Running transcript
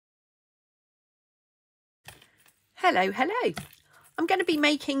Hello, hello. I'm going to be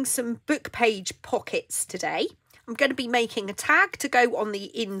making some book page pockets today. I'm going to be making a tag to go on the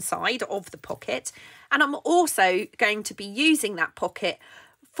inside of the pocket, and I'm also going to be using that pocket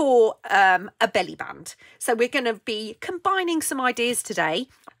for a belly band. So we're going to be combining some ideas today.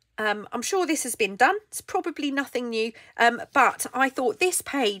 I'm sure this has been done. It's probably nothing new, but I thought this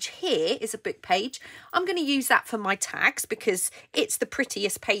page here is a book page. I'm going to use that for my tags because it's the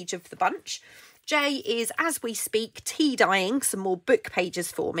prettiest page of the bunch. Jay is, as we speak, tea dyeing some more book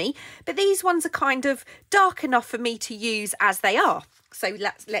pages for me, but these ones are kind of dark enough for me to use as they are. So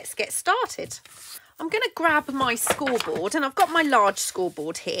let's get started. I'm going to grab my scoreboard, and I've got my large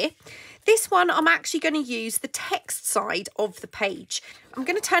scoreboard here. This one I'm actually going to use the text side of the page. I'm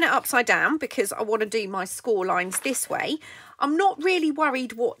going to turn it upside down because I want to do my score lines this way. I'm not really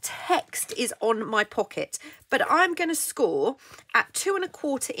worried what text is on my pocket, but I'm going to score at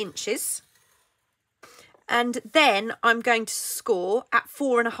 2¼ inches. And then I'm going to score at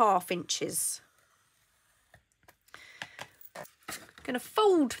 4½ inches. I'm going to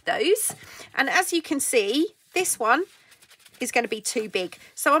fold those. And as you can see, this one is going to be too big.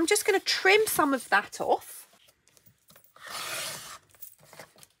 So I'm just going to trim some of that off.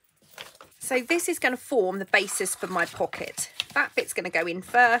 So this is going to form the basis for my pocket. That bit's going to go in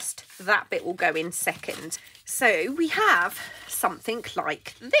first. That bit will go in second. So we have something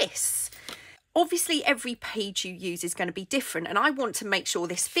like this. Obviously, every page you use is going to be different, and I want to make sure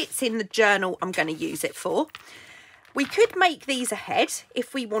this fits in the journal I'm going to use it for. We could make these ahead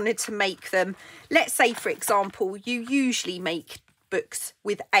if we wanted to make them. Let's say, for example, you usually make books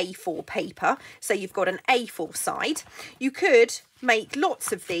with A4 paper, so you've got an A4 side. You could make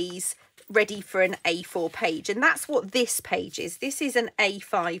lots of these ready for an A4 page, and that's what this page is. This is an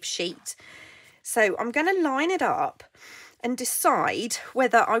A5 sheet. So I'm going to line it up and decide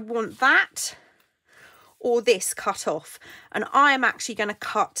whether I want that or this cut off, and I am actually going to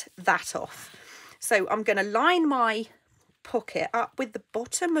cut that off. So I'm going to line my pocket up with the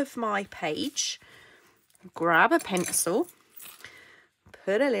bottom of my page, grab a pencil,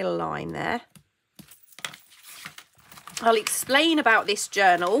 put a little line there. I'll explain about this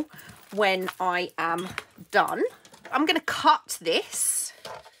journal when I am done. I'm going to cut this.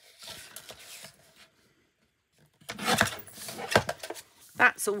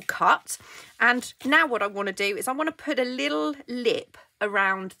 That's all cut. And now what I want to do is I want to put a little lip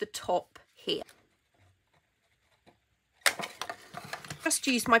around the top here. Just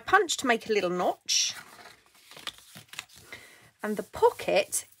use my punch to make a little notch. And the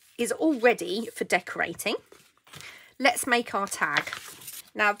pocket is all ready for decorating. Let's make our tag.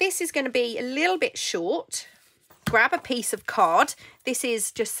 Now this is going to be a little bit short. Grab a piece of card. This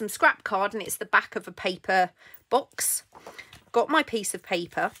is just some scrap card and it's the back of a paper box. Got my piece of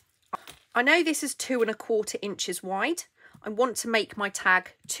paper. I know this is 2¼ inches wide. I want to make my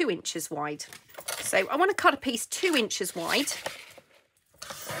tag 2 inches wide. So I want to cut a piece 2 inches wide.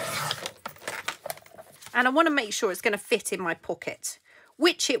 And I want to make sure it's going to fit in my pocket,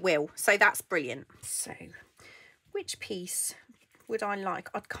 which it will. So that's brilliant. So which piece would I like?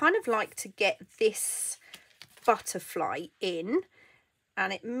 I'd kind of like to get this butterfly in,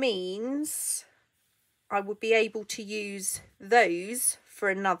 and it means I would be able to use those for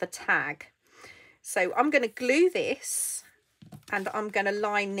another tag. So I'm going to glue this and I'm going to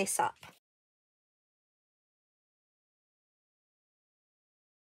line this up.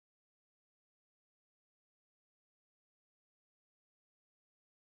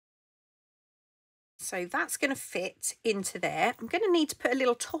 So that's going to fit into there. I'm going to need to put a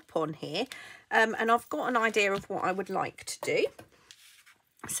little top on here, and I've got an idea of what I would like to do.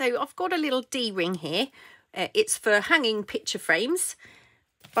 So I've got a little D-ring here. It's for hanging picture frames,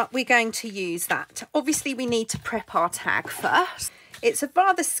 but we're going to use that. Obviously, we need to prep our tag first. It's a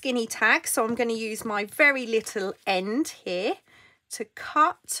rather skinny tag, so I'm going to use my very little end here to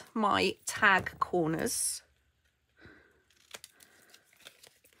cut my tag corners.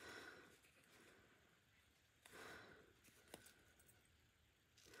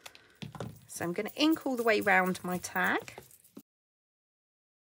 So I'm going to ink all the way round my tag.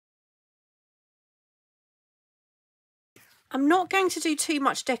 I'm not going to do too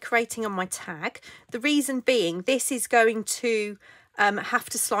much decorating on my tag. The reason being, this is going to have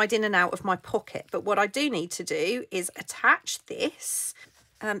to slide in and out of my pocket. But what I do need to do is attach this.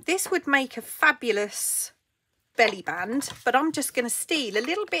 This would make a fabulous belly band, but I'm just going to steal a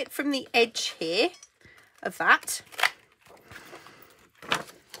little bit from the edge here of that.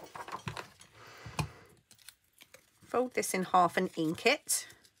 Fold this in half and ink it.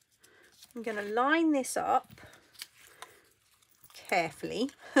 I'm going to line this up carefully.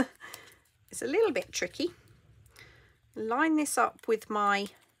 It's a little bit tricky. line this up with my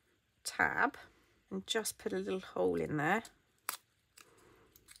tab and just put a little hole in there.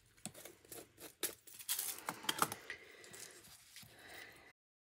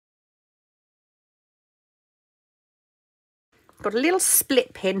 Got a little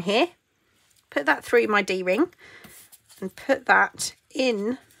split pin here. Put that through my D-ring and put that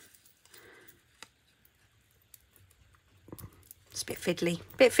in. It's a bit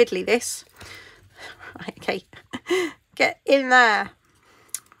fiddly this. Right, okay, get in there.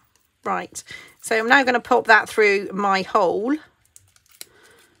 Right, so I'm now going to pop that through my hole.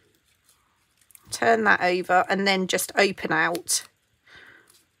 Turn that over and then just open out.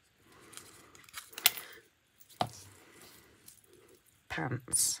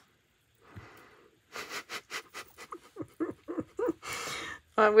 Pants.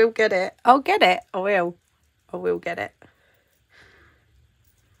 I will get it. I'll get it. I will get it.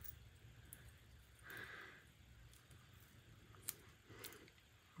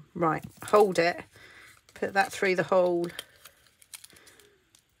 Right, hold it. Put that through the hole.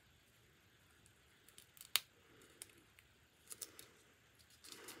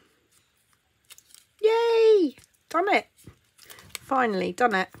 Yay! Done it. Finally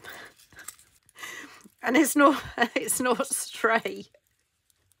done it. And it's not stray.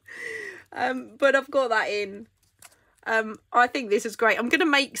 But I've got that in. I think this is great. I'm going to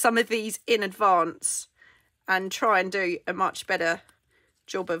make some of these in advance and try and do a much better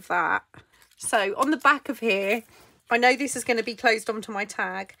job of that. So on the back of here, I know this is going to be closed onto my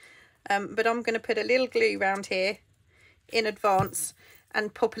tag, but I'm going to put a little glue around here in advance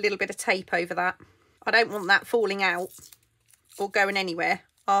and pop a little bit of tape over that. I don't want that falling out or going anywhere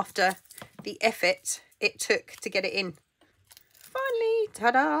after the effort it took to get it in. Finally,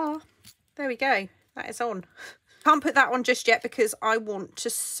 ta-da! There we go. That is on. Can't put that on just yet because I want to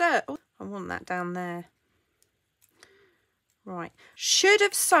sew. I want that down there. Right. Should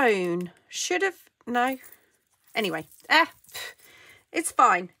have sewn. Should have. No. Anyway. It's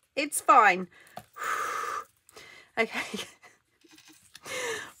fine. It's fine. Okay.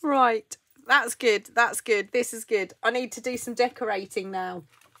 Right. That's good. That's good. This is good. I need to do some decorating now.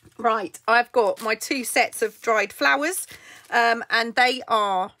 Right. I've got my 2 sets of dried flowers. And they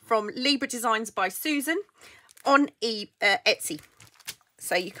are from Libra Designs by Susan on Etsy.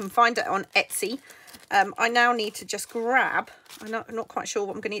 So you can find it on Etsy. I now need to just grab, I'm not quite sure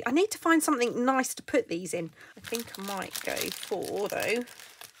what I'm going to need. I need to find something nice to put these in. I think I might go for, though.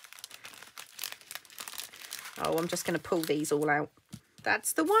 Oh, I'm just going to pull these all out.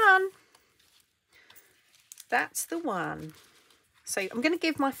 That's the one. That's the one. So I'm going to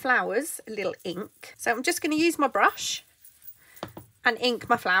give my flowers a little ink. So I'm just going to use my brush and ink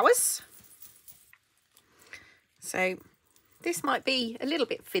my flowers. So this might be a little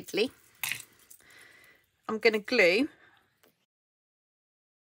bit fiddly. I'm going to glue.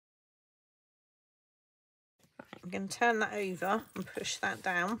 I'm going to turn that over and push that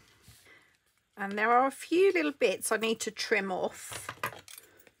down. And there are a few little bits I need to trim off.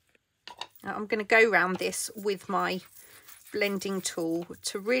 Now I'm going to go around this with my blending tool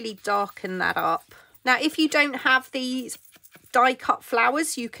to really darken that up. Now, if you don't have these die cut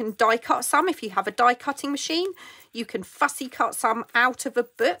flowers, you can die cut some. If you have a die cutting machine, you can fussy cut some out of a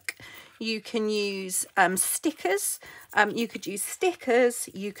book. You can use stickers. You could use stickers.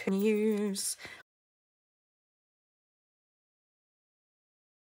 You can use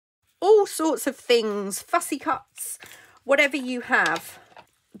all sorts of things, fussy cuts, whatever you have.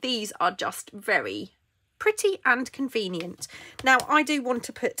 These are just very pretty and convenient. Now, I do want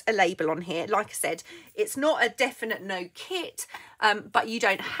to put a label on here. Like I said, it's not a definite no kit, but you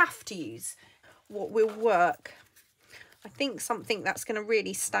don't have to use what will work. I think something that's going to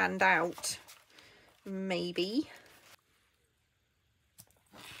really stand out, maybe.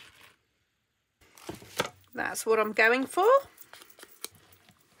 That's what I'm going for.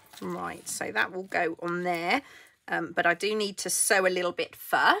 Right, so that will go on there, but I do need to sew a little bit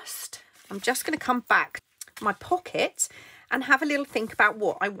first. I'm just going to come back to my pocket and have a little think about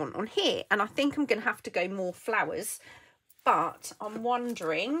what I want on here. And I think I'm going to have to go more flowers, but I'm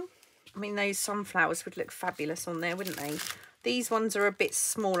wondering, I mean, those sunflowers would look fabulous on there, wouldn't they? These ones are a bit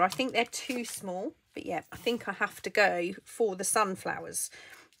smaller. I think they're too small, but yeah, I think I have to go for the sunflowers.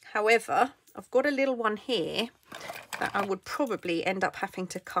 However, I've got a little one here that I would probably end up having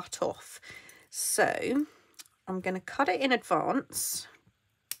to cut off. So I'm going to cut it in advance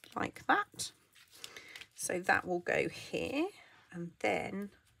like that. So that will go here, and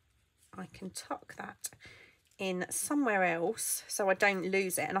then I can tuck that in somewhere else so I don't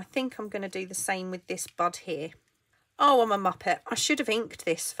lose it. And I think I'm going to do the same with this bud here. Oh, I'm a muppet. I should have inked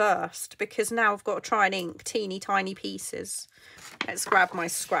this first, because now I've got to try and ink teeny tiny pieces. Let's grab my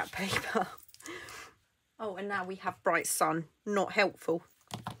scrap paper. Oh, and now we have bright sun. Not helpful.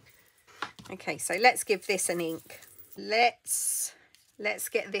 Okay, so let's give this an ink. Let's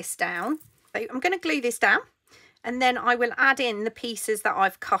get this down. So I'm going to glue this down, and then I will add in the pieces that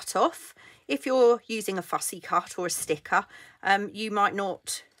I've cut off. If you're using a fussy cut or a sticker, you might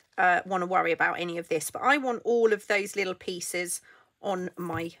not want to worry about any of this, but I want all of those little pieces on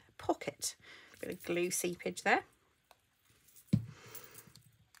my pocket. A bit of glue seepage there.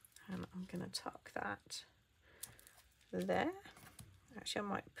 And I'm going to tuck that there. Actually, I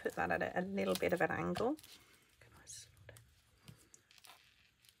might put that at a little bit of an angle.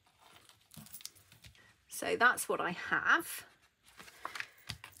 So that's what I have.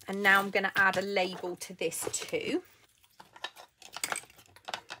 And now I'm going to add a label to this too.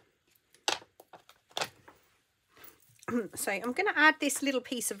 So I'm going to add this little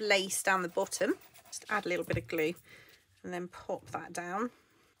piece of lace down the bottom. Just add a little bit of glue and then pop that down.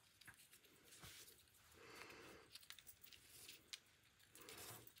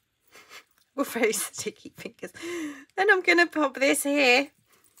 We're very sticky fingers. Then I'm going to pop this here.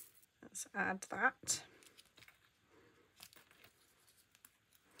 Let's add that.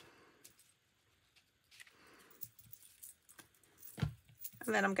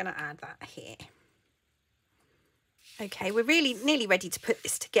 And then I'm going to add that here. Okay, we're really nearly ready to put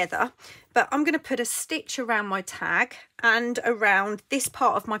this together, but I'm going to put a stitch around my tag and around this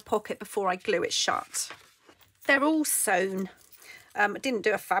part of my pocket before I glue it shut. They're all sewn. I didn't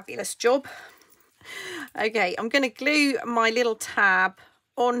do a fabulous job. Okay, I'm going to glue my little tab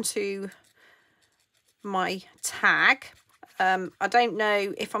onto my tag. I don't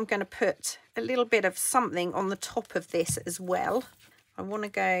know if I'm going to put a little bit of something on the top of this as well. I want to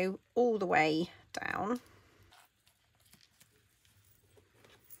go all the way down.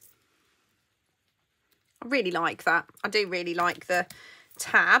 I really like that. I do really like the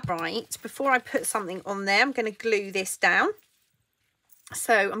tab. Right, before I put something on there, I'm going to glue this down.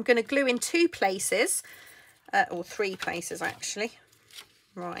 So I'm going to glue in 2 places, or 3 places actually.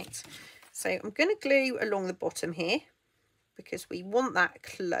 Right, so I'm going to glue along the bottom here because we want that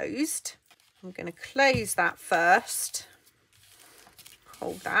closed. I'm going to close that first.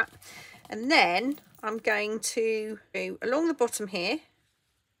 Hold that. And then I'm going to go along the bottom here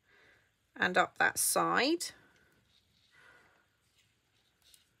and up that side.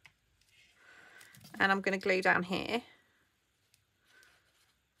 And I'm going to glue down here.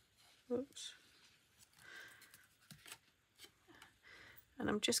 Oops. And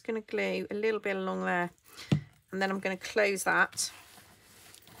I'm just going to glue a little bit along there. And then I'm going to close that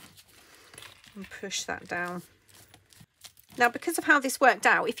and push that down. Now, because of how this worked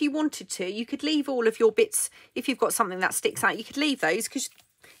out, if you wanted to, you could leave all of your bits. If you've got something that sticks out, you could leave those because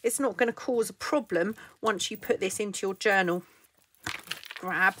it's not going to cause a problem once you put this into your journal.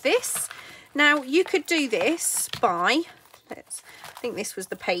 Grab this. Now, you could do this by, I think this was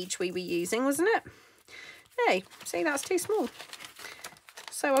the page we were using, wasn't it? Hey, see, that's too small.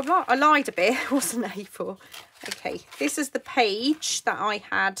 So I lied a bit, it wasn't A4. Okay, this is the page that I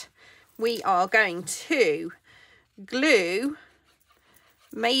had. We are going to glue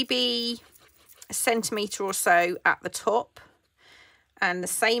maybe 1 centimetre or so at the top and the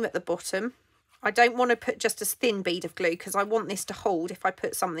same at the bottom. I don't want to put just a thin bead of glue because I want this to hold if I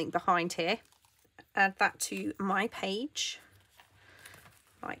put something behind here. Add that to my page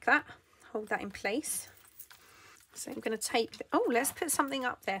like that. Hold that in place. So I'm going to take, oh, let's put something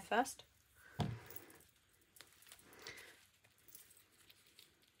up there first.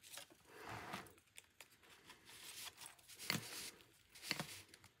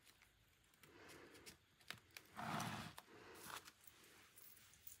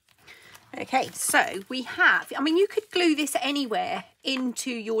 Okay, so we have, I mean, you could glue this anywhere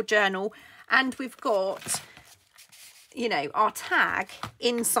into your journal, and we've got, you know, our tag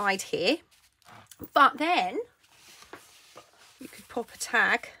inside here, but then you could pop a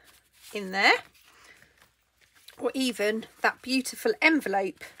tag in there, or even that beautiful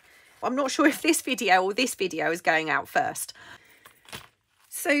envelope. I'm not sure if this video or this video is going out first.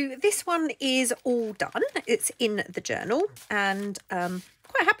 So this one is all done. It's in the journal, and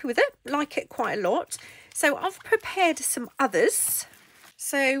quite happy with it, like it quite a lot. So I've prepared some others.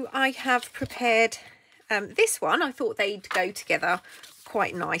 So I have prepared this one. I thought they'd go together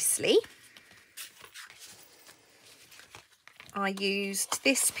quite nicely. I used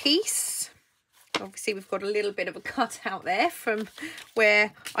this piece. Obviously we've got a little bit of a cut out there from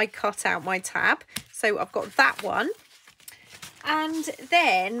where I cut out my tab. So I've got that one. And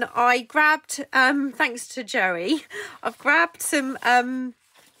then I grabbed, thanks to Joey, I've grabbed some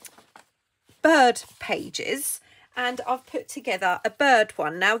bird pages and I've put together a bird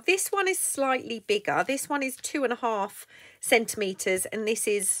one. Now this one is slightly bigger. This one is 2.5 centimetres and this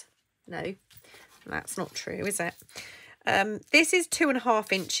is, no, that's not true, is it? This is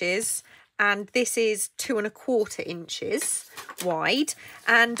 2.5 inches and this is 2.25 inches wide.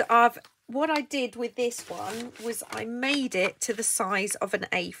 And what I did with this one was I made it to the size of an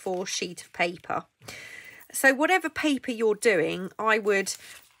A4 sheet of paper. So whatever paper you're doing, I would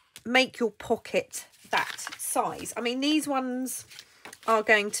make your pocket that size. I mean, these ones are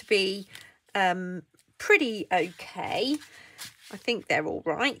going to be pretty okay. I think they're all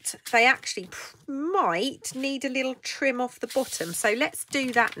right. They actually might need a little trim off the bottom. So let's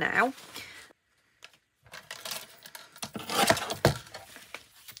do that now.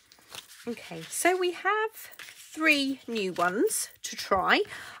 Okay, so we have 3 new ones to try.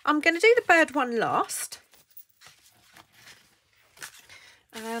 I'm going to do the bird one last.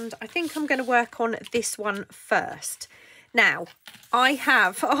 And I think I'm going to work on this one first. Now, I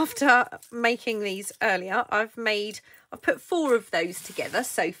have, after making these earlier, I've put 4 of those together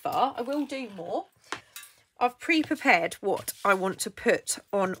so far. I will do more. I've pre-prepared what I want to put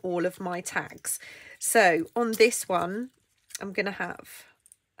on all of my tags. So on this one, I'm going to have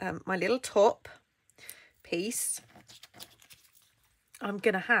my little top piece. I'm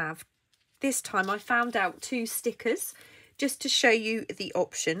going to have, this time I found out 2 stickers just to show you the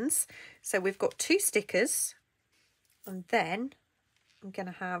options. So we've got 2 stickers and then I'm going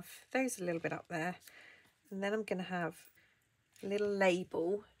to have those a little bit up there and then I'm going to have a little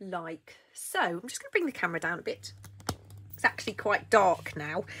label like so. I'm just going to bring the camera down a bit. It's actually quite dark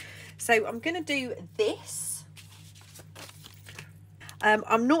now. So I'm going to do this.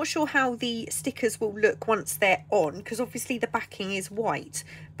 I'm not sure how the stickers will look once they're on because obviously the backing is white,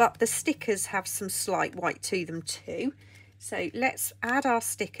 but the stickers have some slight white to them too. So let's add our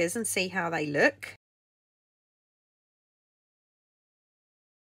stickers and see how they look.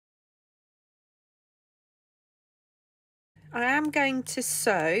 I am going to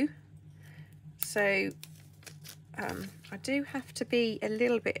sew, so I do have to be a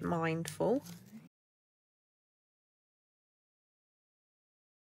little bit mindful.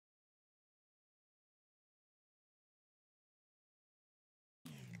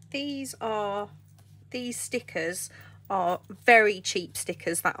 These stickers are very cheap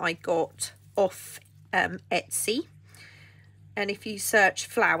stickers that I got off Etsy, and if you search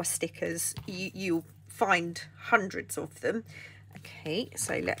flower stickers you'll find hundreds of them. Okay,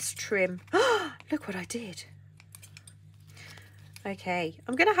 so let's trim. Look what I did. Okay,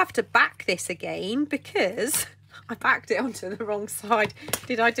 I'm gonna have to back this again because I backed it onto the wrong side.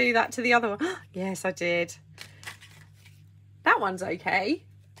 Did I do that to the other one? Yes, I did. That one's okay.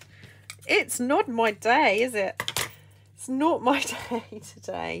 It's not my day, is it? It's not my day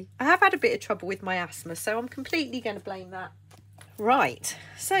today. I have had a bit of trouble with my asthma, so I'm completely going to blame that. Right,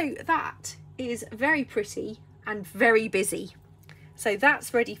 so that is very pretty and very busy. So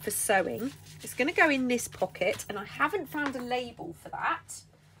that's ready for sewing. It's going to go in this pocket, and I haven't found a label for that.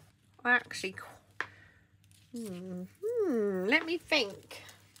 I actually... let me think.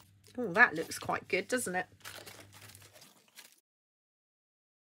 Oh, that looks quite good, doesn't it?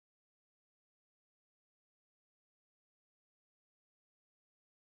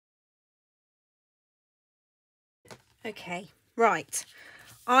 Okay, right.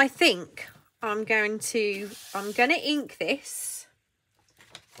 I think I'm going to ink this.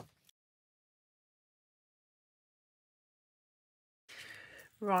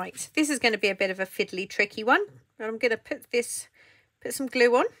 Right, this is going to be a bit of a fiddly, tricky one. I'm going to put some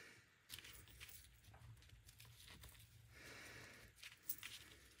glue on.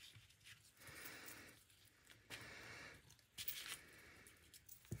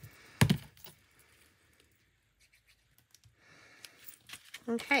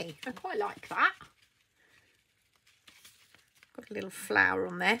 Okay, I quite like that. Got a little flower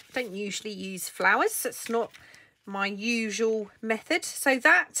on there. Don't usually use flowers. That's not my usual method. So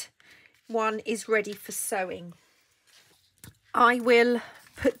that one is ready for sewing. I will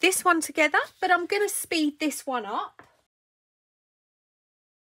put this one together, but I'm going to speed this one up.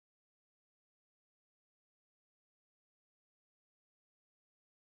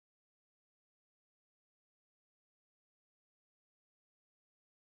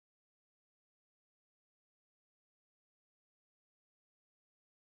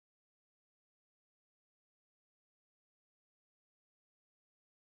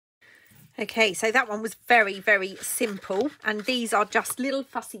 Okay, so that one was very, very simple. And these are just little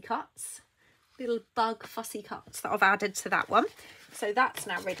fussy cuts. little bug fussy cuts that I've added to that one. So that's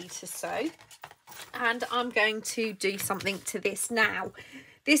now ready to sew. And I'm going to do something to this now.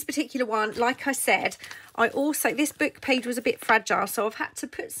 This particular one, like I said, this book page was a bit fragile, so I've had to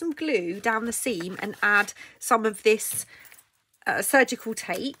put some glue down the seam and add some of this surgical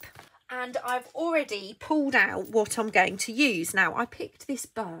tape. And I've already pulled out what I'm going to use. Now, I picked this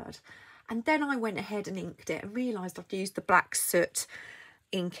bird and then I went ahead and inked it and realised I've used the black soot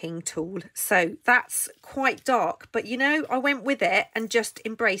inking tool. So that's quite dark, but you know, I went with it and just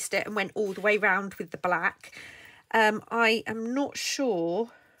embraced it and went all the way round with the black. I am not sure.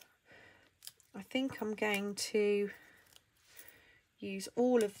 I think I'm going to use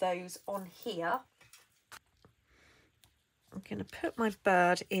all of those on here. I'm going to put my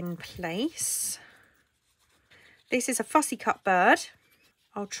bird in place. This is a fussy cut bird.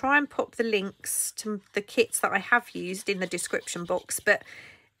 I'll try and pop the links to the kits that I have used in the description box, but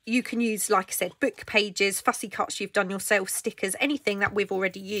you can use, like I said, book pages, fussy cuts you've done yourself, stickers, anything that we've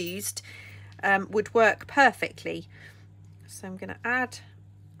already used would work perfectly. So I'm going to add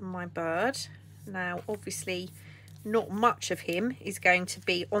my bird. Now, obviously, not much of him is going to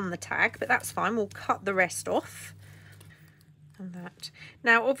be on the tag, but that's fine. We'll cut the rest off. And that.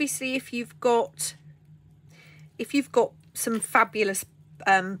 Now, obviously, if you've got some fabulous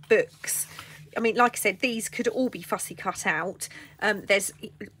books, I mean, like I said, these could all be fussy cut out. There's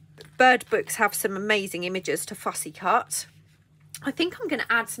bird books have some amazing images to fussy cut. I think I'm going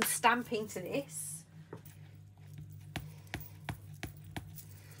to add some stamping to this.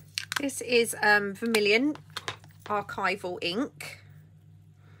 This is Vermilion archival ink.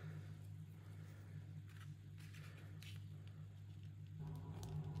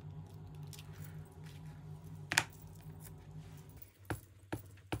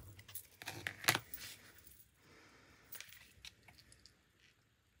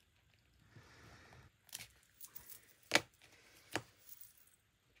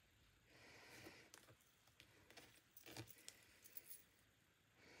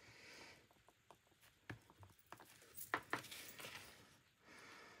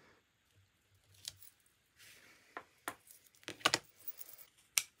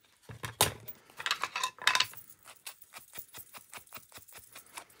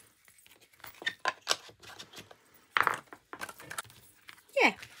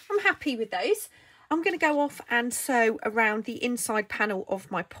 Yeah, I'm happy with those. I'm going to go off and sew around the inside panel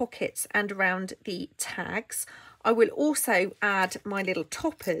of my pockets and around the tags. I will also add my little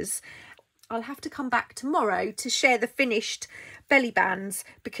toppers. I'll have to come back tomorrow to share the finished belly bands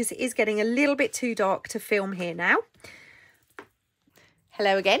because it is getting a little bit too dark to film here now.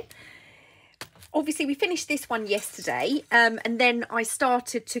 Hello again. Obviously, we finished this one yesterday, and then I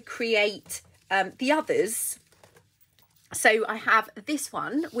started to create the others. So I have this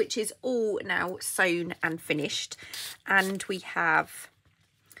one, which is all now sewn and finished, and we have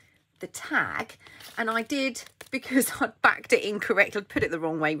the tag, and I did, because I'd backed it incorrect, I'd put it the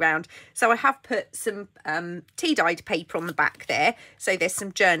wrong way round, so I have put some tea dyed paper on the back there, so there's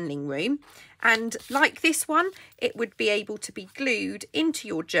some journaling room. And like this one, it would be able to be glued into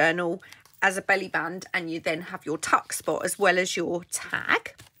your journal as a belly band, and you then have your tuck spot as well as your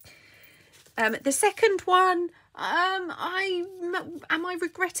tag. The second one, am I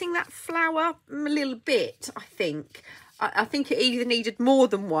regretting that flower? A little bit, I think. I think it either needed more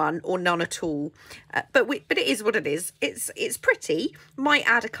than one or none at all. But it is what it is. It's pretty. Might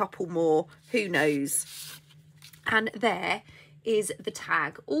add a couple more. Who knows? And there is the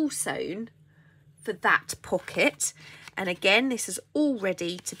tag all sewn for that pocket. And again, this is all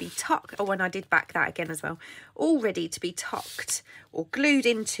ready to be tucked. Oh, and I did back that again as well. All ready to be tucked or glued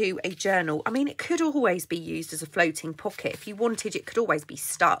into a journal. I mean, it could always be used as a floating pocket. If you wanted, it could always be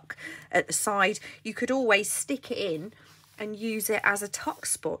stuck at the side. You could always stick it in and use it as a tuck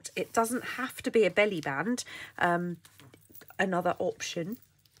spot. It doesn't have to be a belly band. Another option.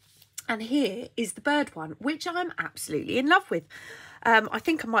 And here is the bird one, which I'm absolutely in love with. I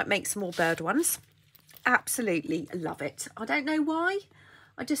think I might make some more bird ones. Absolutely love it. I don't know why,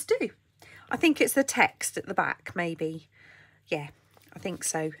 I just do. I think it's the text at the back, maybe. Yeah, I think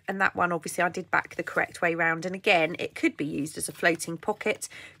so. And that one, obviously, I did back the correct way round. And again, it could be used as a floating pocket,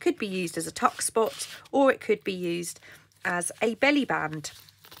 could be used as a tuck spot, or it could be used as a belly band.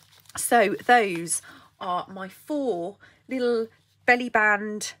 So those are my 4 little belly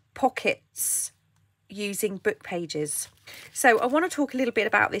band pockets using book pages. So I want to talk a little bit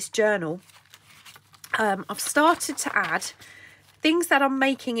about this journal. I've started to add things that I'm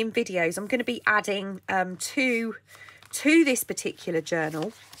making in videos. I'm going to be adding to this particular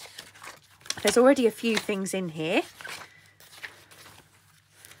journal. There's already a few things in here.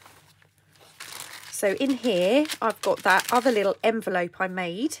 So in here, I've got that other little envelope I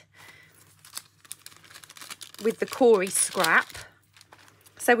made with the Corey scrap.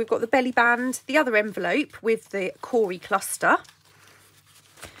 So we've got the belly band, the other envelope with the Corey cluster.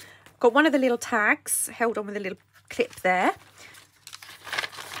 Got one of the little tags held on with a little clip there.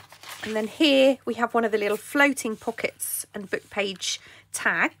 And then here we have one of the little floating pockets and book page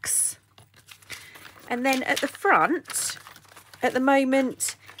tags. And then at the front, at the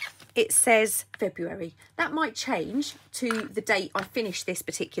moment, it says February. That might change to the date I finish this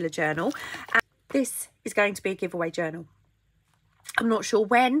particular journal. And this is going to be a giveaway journal. I'm not sure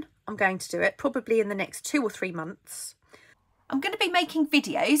when I'm going to do it, probably in the next 2 or 3 months. I'm going to be making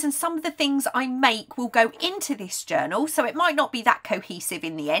videos, and some of the things I make will go into this journal, so it might not be that cohesive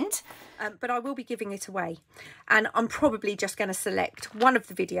in the end, but I will be giving it away. And I'm probably just going to select one of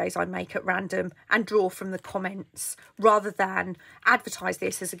the videos I make at random and draw from the comments rather than advertise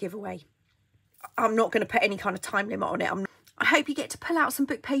this as a giveaway. I'm not going to put any kind of time limit on it. I hope you get to pull out some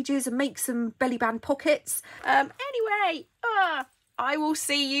book pages and make some belly band pockets. Anyway, I will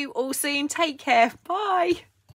see you all soon. Take care. Bye.